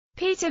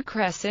Peter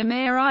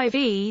Krešimir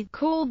IV,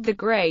 called the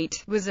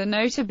Great, was a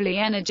notably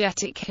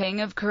energetic king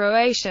of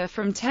Croatia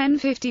from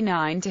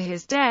 1059 to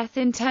his death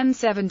in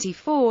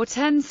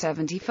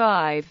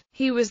 1074–1075.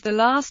 He was the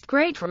last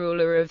great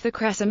ruler of the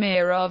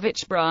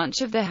Krešimirović branch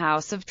of the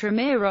House of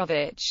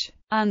Trimirović.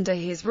 Under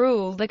his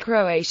rule the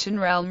Croatian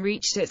realm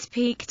reached its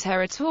peak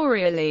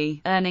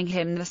territorially, earning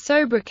him the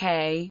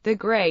sobriquet, the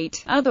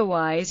Great,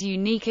 otherwise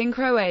unique in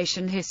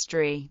Croatian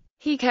history.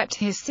 He kept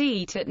his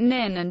seat at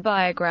Nin and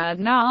Beograd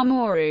na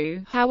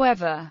Moru.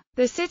 However,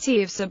 the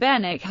city of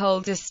Šabenik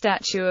holds a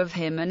statue of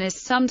him and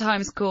is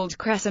sometimes called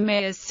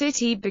Kresimir's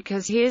city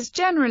because he is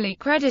generally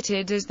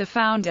credited as the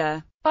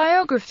founder.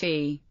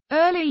 Biography.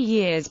 Early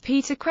years.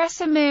 Peter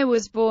Krešimir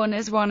was born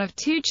as one of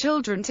two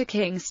children to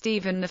King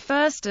Stephen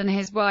I and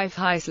his wife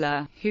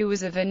Gisela, who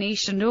was of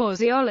Venetian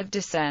Orseoliv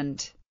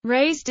descent.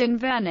 Raised in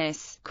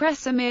Venice,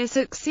 Krešimir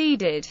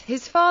succeeded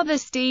his father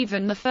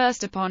Stephen I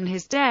upon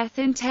his death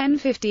in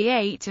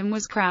 1058 and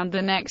was crowned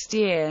the next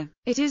year.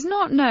 It is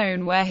not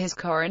known where his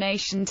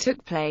coronation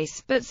took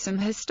place, but some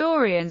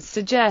historians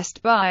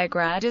suggest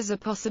Beograd as a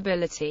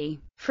possibility.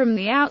 From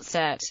the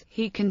outset,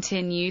 he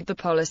continued the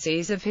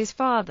policies of his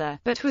father,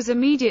 but was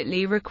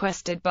immediately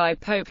requested by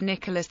Pope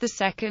Nicholas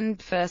II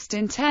first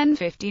in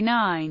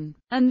 1059,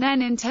 and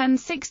then in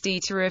 1060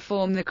 to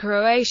reform the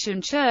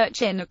Croatian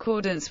Church in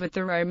accordance with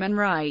the Roman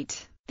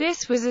Rite.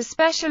 This was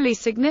especially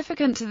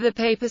significant to the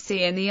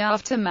papacy in the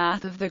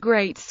aftermath of the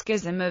Great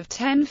Schism of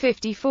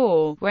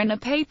 1054, when a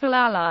papal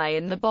ally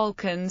in the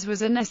Balkans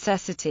was a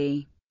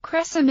necessity.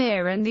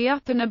 Krešimir and the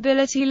upper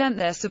nobility lent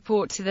their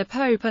support to the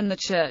Pope and the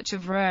Church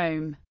of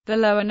Rome. The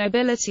lower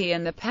nobility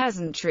and the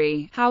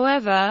peasantry,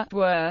 however,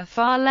 were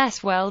far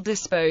less well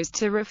disposed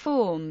to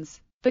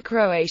reforms. The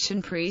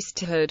Croatian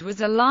priesthood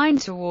was aligned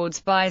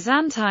towards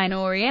Byzantine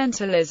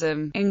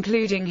Orientalism,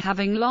 including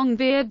having long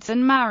beards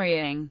and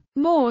marrying.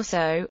 More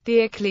so,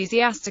 the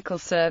ecclesiastical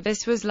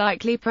service was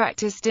likely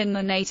practiced in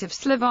the native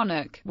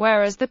Slavonic,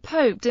 whereas the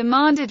Pope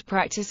demanded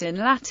practice in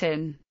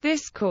Latin.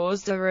 This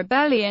caused a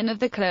rebellion of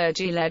the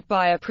clergy led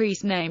by a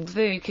priest named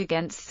Vuk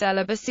against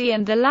celibacy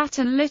and the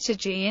Latin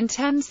liturgy in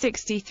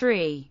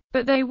 1063,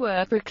 but they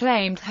were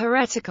proclaimed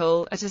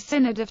heretical at a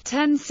synod of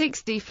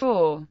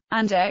 1064,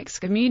 and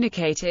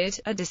excommunicated,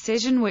 a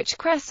decision which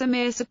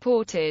Krešimir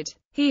supported.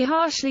 He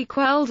harshly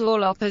quelled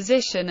all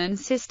opposition and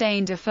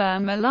sustained a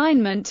firm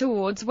alignment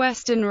towards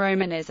Western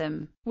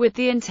Romanism, with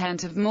the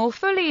intent of more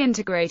fully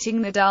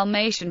integrating the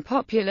Dalmatian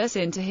populace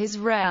into his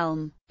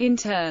realm. In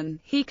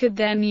turn, he could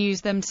then use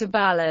them to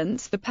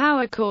balance the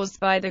power caused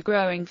by the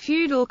growing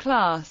feudal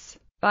class.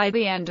 By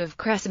the end of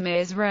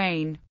Krešimir's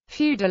reign,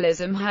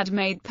 feudalism had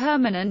made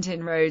permanent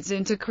inroads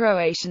into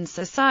Croatian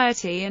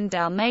society and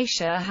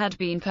Dalmatia had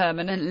been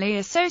permanently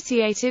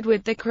associated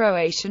with the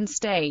Croatian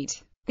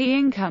state. The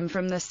income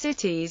from the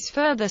cities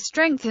further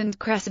strengthened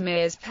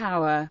Krešimir's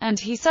power, and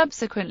he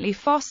subsequently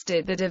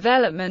fostered the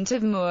development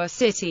of more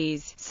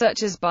cities,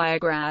 such as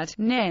Beograd,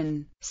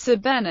 Nin,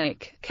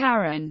 Šabenik,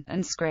 Karen,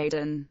 and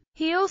Skraden.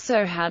 He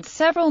also had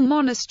several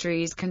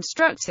monasteries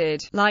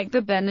constructed, like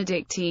the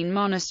Benedictine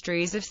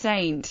monasteries of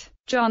St.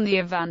 John the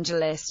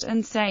Evangelist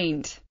and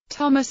St.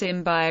 Thomas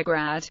in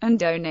Beograd, and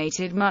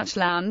donated much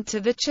land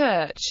to the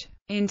church.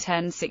 In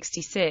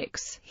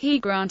 1066, he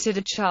granted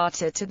a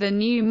charter to the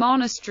new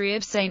monastery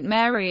of St.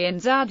 Mary in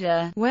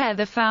Zadar, where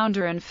the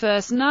founder and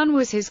first nun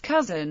was his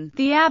cousin,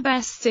 the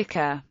abbess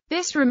Sica.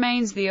 This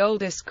remains the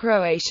oldest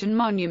Croatian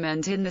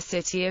monument in the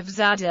city of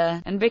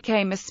Zadar, and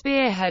became a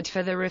spearhead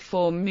for the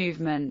reform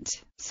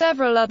movement.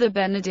 Several other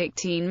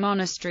Benedictine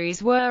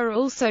monasteries were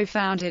also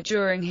founded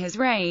during his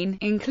reign,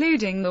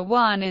 including the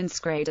one in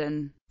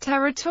Skraden.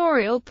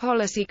 Territorial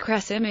policy.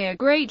 Krešimir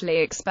greatly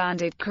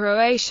expanded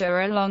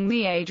Croatia along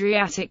the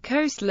Adriatic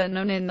coastline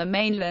and in the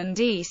mainland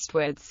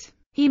eastwards.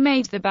 He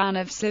made the Ban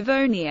of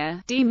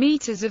Slavonia,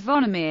 Dimitar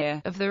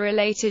Zvonimir, of the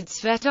related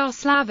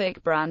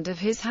Svetoslavic brand of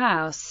his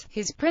house,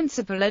 his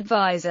principal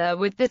advisor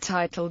with the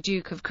title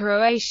Duke of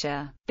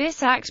Croatia.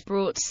 This act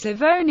brought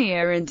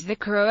Slavonia into the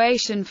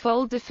Croatian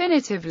fold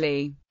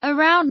definitively.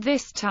 Around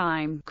this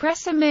time,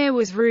 Krešimir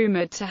was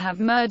rumored to have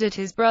murdered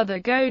his brother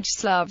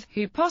Gojislav,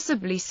 who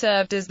possibly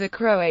served as the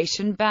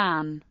Croatian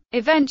Ban.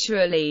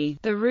 Eventually,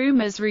 the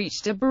rumors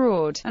reached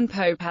abroad, and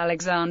Pope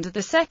Alexander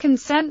II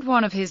sent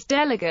one of his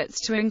delegates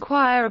to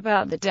inquire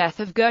about the death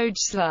of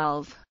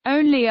Gojislav.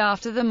 Only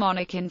after the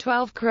monarch in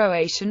 12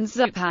 Croatian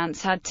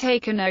Zupants had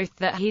taken oath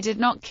that he did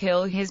not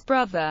kill his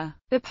brother,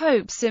 the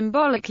Pope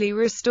symbolically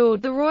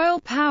restored the royal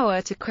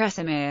power to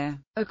Krešimir.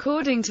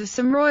 According to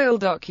some royal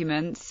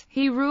documents,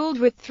 he ruled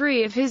with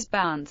 3 of his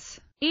bants,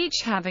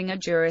 each having a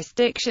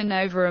jurisdiction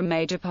over a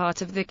major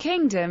part of the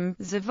kingdom.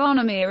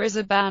 Zvonimir as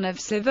a Ban of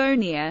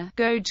Slavonia,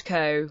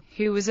 Gojko,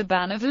 who was a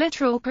Ban of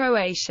literal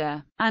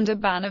Croatia, and a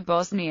Ban of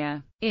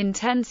Bosnia. In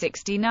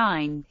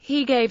 1069,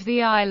 he gave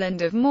the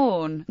island of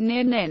Morn,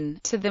 near Nin,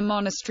 to the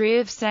monastery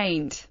of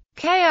St.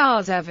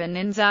 Kr7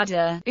 in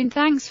Zadar, in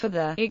thanks for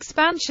the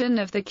expansion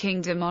of the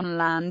kingdom on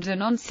land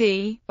and on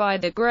sea, by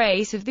the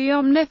grace of the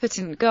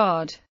omnipotent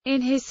God.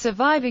 In his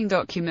surviving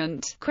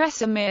document,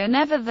 Krešimir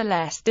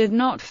nevertheless did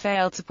not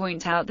fail to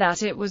point out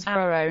that it was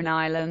our own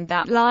island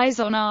that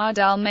lies on our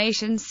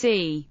Dalmatian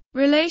Sea.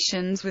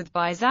 Relations with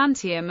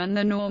Byzantium and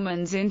the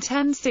Normans in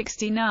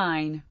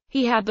 1069.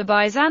 He had the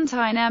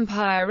Byzantine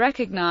Empire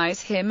recognize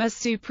him as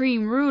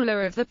supreme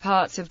ruler of the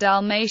parts of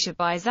Dalmatia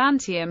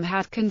Byzantium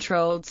had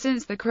controlled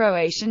since the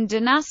Croatian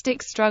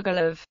dynastic struggle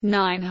of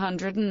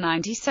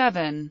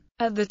 997.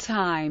 At the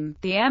time,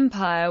 the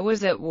empire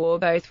was at war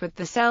both with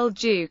the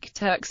Seljuk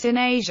Turks in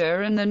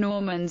Asia and the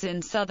Normans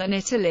in southern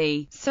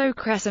Italy, so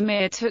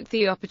Krešimir took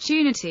the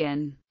opportunity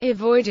and,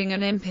 avoiding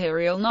an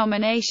imperial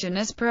nomination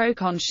as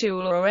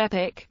proconsul or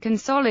epic,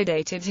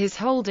 consolidated his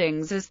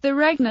holdings as the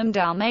Regnum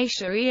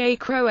Dalmatiae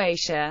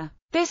Croatia.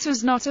 This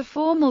was not a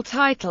formal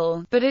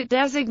title, but it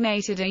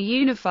designated a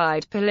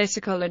unified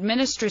political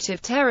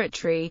administrative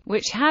territory,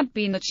 which had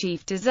been the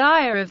chief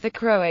desire of the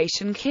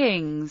Croatian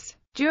kings.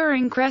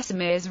 During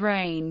Krešimir's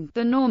reign,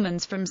 the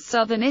Normans from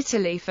southern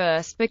Italy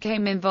first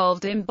became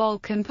involved in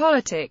Balkan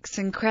politics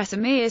and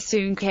Krešimir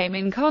soon came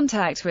in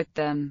contact with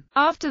them.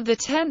 After the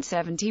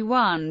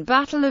 1071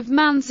 Battle of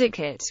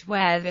Manzikert,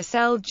 where the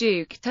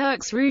Seljuk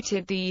Turks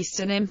routed the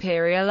Eastern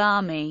Imperial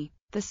Army,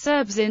 the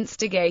Serbs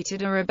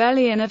instigated a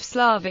rebellion of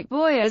Slavic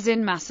boyars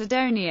in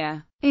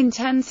Macedonia. In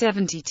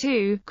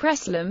 1072,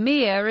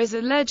 Krešimir is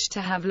alleged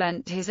to have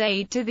lent his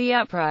aid to the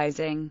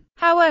uprising.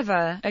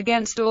 However,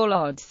 against all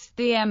odds,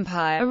 the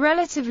empire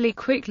relatively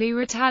quickly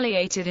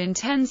retaliated in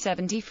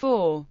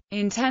 1074.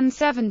 In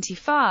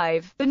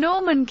 1075, the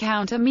Norman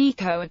Count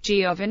Amico of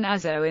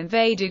Giovinazzo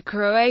invaded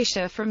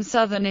Croatia from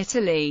southern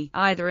Italy,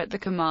 either at the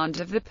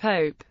command of the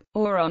Pope,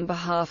 or on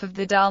behalf of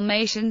the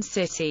Dalmatian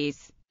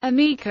cities.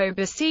 Amico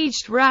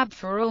besieged Rab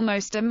for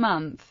almost a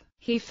month.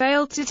 He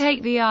failed to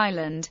take the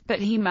island, but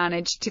he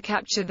managed to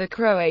capture the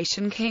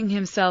Croatian king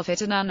himself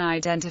at an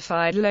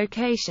unidentified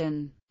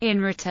location.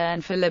 In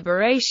return for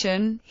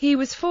liberation, he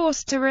was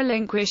forced to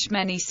relinquish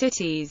many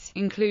cities,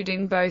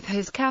 including both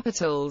his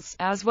capitals,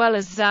 as well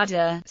as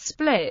Zadar,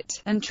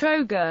 Split, and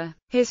Troga.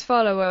 His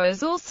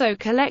followers also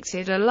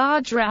collected a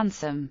large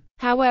ransom.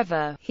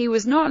 However, he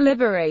was not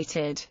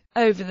liberated.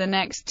 Over the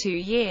next 2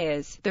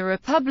 years, the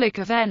Republic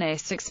of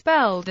Venice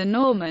expelled the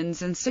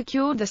Normans and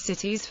secured the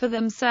cities for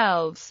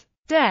themselves.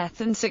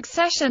 Death and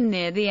succession.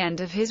 Near the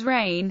end of his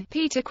reign,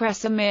 Peter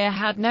Krešimir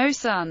had no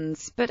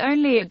sons, but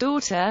only a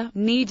daughter,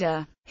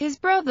 Nida. His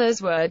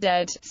brothers were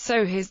dead,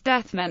 so his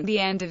death meant the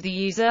end of the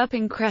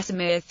usurping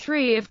Krešimir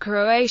III of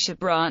Croatia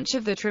branch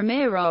of the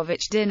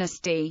Trimirović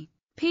dynasty.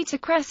 Peter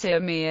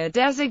Krešimir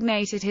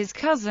designated his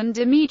cousin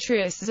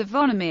Demetrius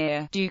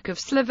Zvonimir, Duke of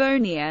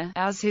Slavonia,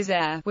 as his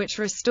heir, which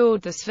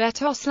restored the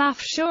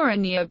Svetoslav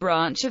Shurania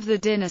branch of the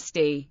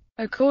dynasty.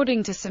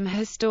 According to some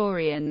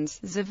historians,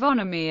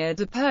 Zvonimir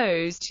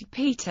deposed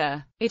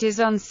Peter. It is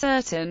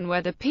uncertain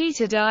whether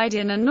Peter died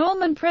in a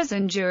Norman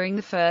prison during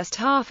the first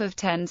half of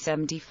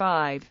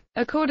 1075.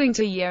 According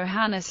to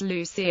Johannes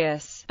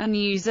Lucius, an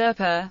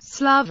usurper,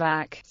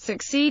 Slovak,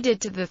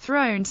 succeeded to the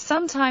throne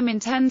sometime in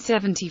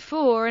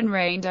 1074 and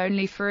reigned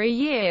only for a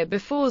year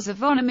before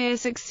Zvonimir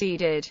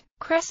succeeded.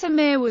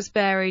 Krešimir was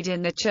buried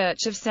in the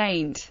Church of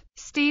St.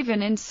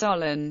 Stephen in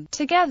Solun,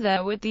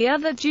 together with the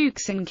other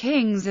dukes and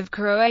kings of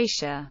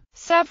Croatia.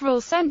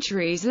 Several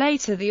centuries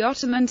later, the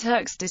Ottoman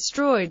Turks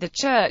destroyed the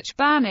church,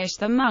 banished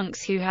the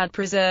monks who had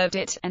preserved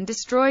it, and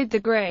destroyed the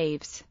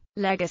graves.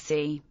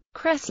 Legacy.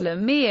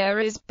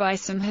 Krešimir is, by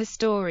some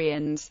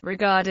historians,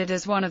 regarded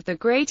as one of the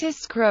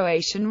greatest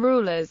Croatian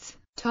rulers.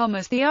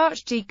 Thomas the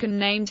Archdeacon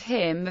named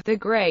him the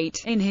Great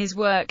in his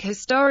work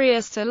Historia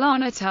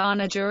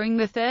Salonitana during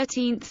the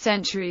 13th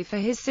century for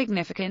his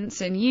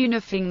significance in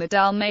unifying the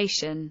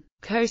Dalmatian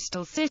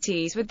coastal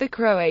cities with the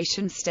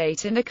Croatian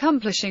state and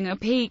accomplishing a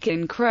peak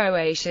in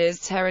Croatia's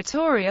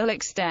territorial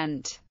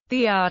extent.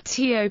 The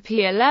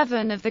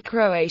RTOP-11 of the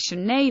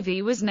Croatian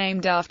Navy was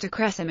named after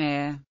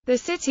Krešimir. The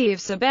city of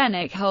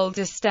Šibenik holds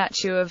a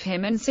statue of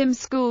him and some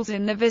schools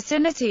in the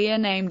vicinity are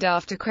named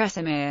after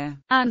Krešimir.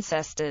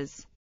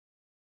 Ancestors.